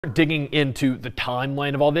Digging into the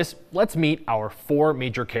timeline of all this, let's meet our four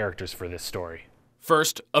major characters for this story.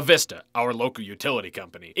 First, Avista, our local utility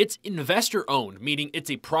company. It's investor-owned, meaning it's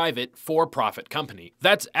a private, for-profit company.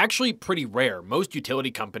 That's actually pretty rare. Most utility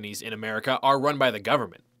companies in America are run by the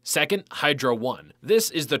government. Second, Hydro One. This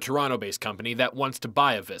is the Toronto-based company that wants to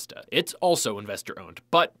buy Avista. It's also investor-owned,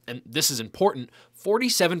 but, and this is important,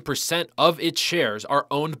 47% of its shares are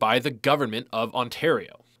owned by the government of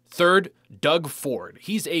Ontario. Third, Doug Ford.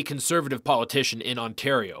 He's a conservative politician in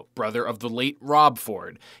Ontario, brother of the late Rob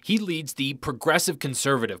Ford. He leads the Progressive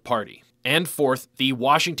Conservative Party. And fourth, the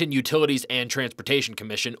Washington Utilities and Transportation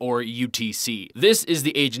Commission, or UTC. This is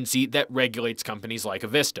the agency that regulates companies like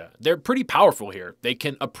Avista. They're pretty powerful here. They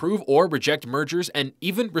can approve or reject mergers and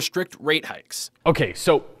even restrict rate hikes. Okay,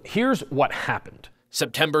 so here's what happened.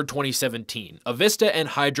 September 2017, Avista and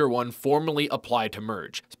Hydro One formally applied to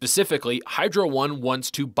merge. Specifically, Hydro One wants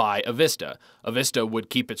to buy Avista. Avista would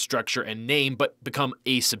keep its structure and name, but become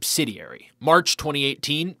a subsidiary. March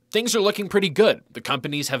 2018, things are looking pretty good. The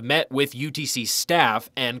companies have met with UTC staff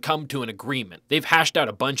and come to an agreement. They've hashed out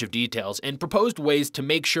a bunch of details and proposed ways to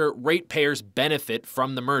make sure ratepayers benefit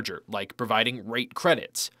from the merger, like providing rate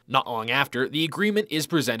credits. Not long after, the agreement is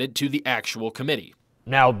presented to the actual committee.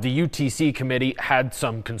 Now, the UTC committee had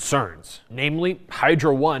some concerns, namely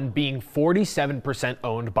Hydro One being 47%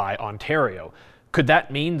 owned by Ontario. Could that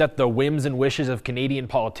mean that the whims and wishes of Canadian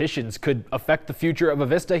politicians could affect the future of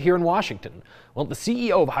Avista here in Washington? Well, the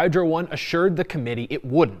CEO of Hydro One assured the committee it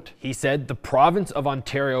wouldn't. He said the province of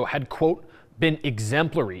Ontario had, quote, been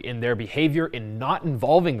exemplary in their behavior in not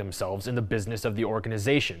involving themselves in the business of the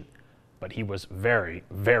organization. But he was very,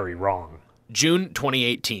 very wrong. June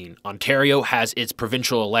 2018, Ontario has its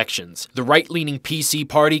provincial elections. The right-leaning PC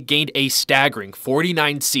party gained a staggering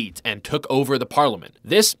 49 seats and took over the parliament.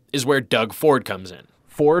 This is where Doug Ford comes in.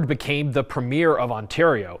 Ford became the premier of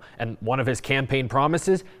Ontario, and one of his campaign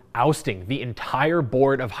promises, ousting the entire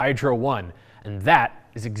board of Hydro One. And that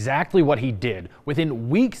is exactly what he did. Within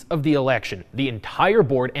weeks of the election, the entire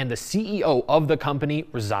board and the CEO of the company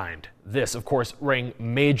resigned. This, of course, rang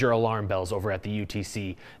major alarm bells over at the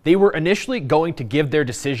UTC. They were initially going to give their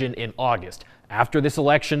decision in August. After this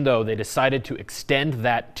election, though, they decided to extend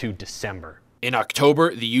that to December. In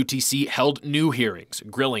October, the UTC held new hearings,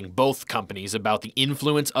 grilling both companies about the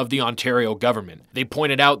influence of the Ontario government. They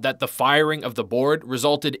pointed out that the firing of the board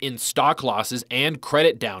resulted in stock losses and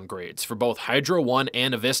credit downgrades for both Hydro One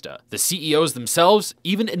and Avista. The CEOs themselves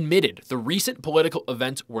even admitted the recent political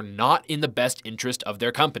events were not in the best interest of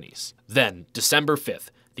their companies. Then, December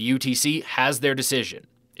 5th, the UTC has their decision.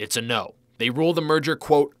 It's a no. They rule the merger,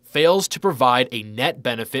 quote, fails to provide a net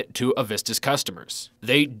benefit to Avista's customers.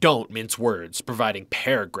 They don't mince words, providing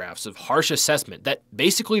paragraphs of harsh assessment that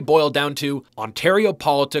basically boil down to Ontario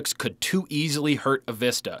politics could too easily hurt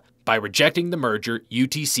Avista. By rejecting the merger,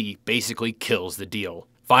 UTC basically kills the deal.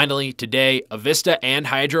 Finally, today, Avista and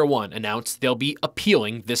Hydro One announced they'll be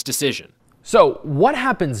appealing this decision. So, what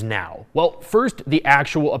happens now? Well, first, the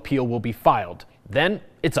actual appeal will be filed. Then,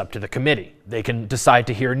 it's up to the committee. They can decide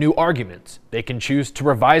to hear new arguments. They can choose to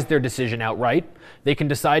revise their decision outright. They can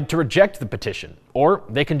decide to reject the petition. Or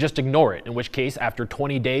they can just ignore it, in which case, after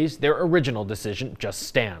 20 days, their original decision just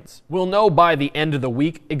stands. We'll know by the end of the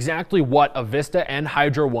week exactly what Avista and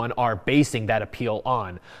Hydro One are basing that appeal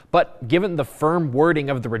on. But given the firm wording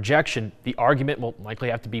of the rejection, the argument will likely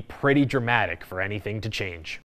have to be pretty dramatic for anything to change.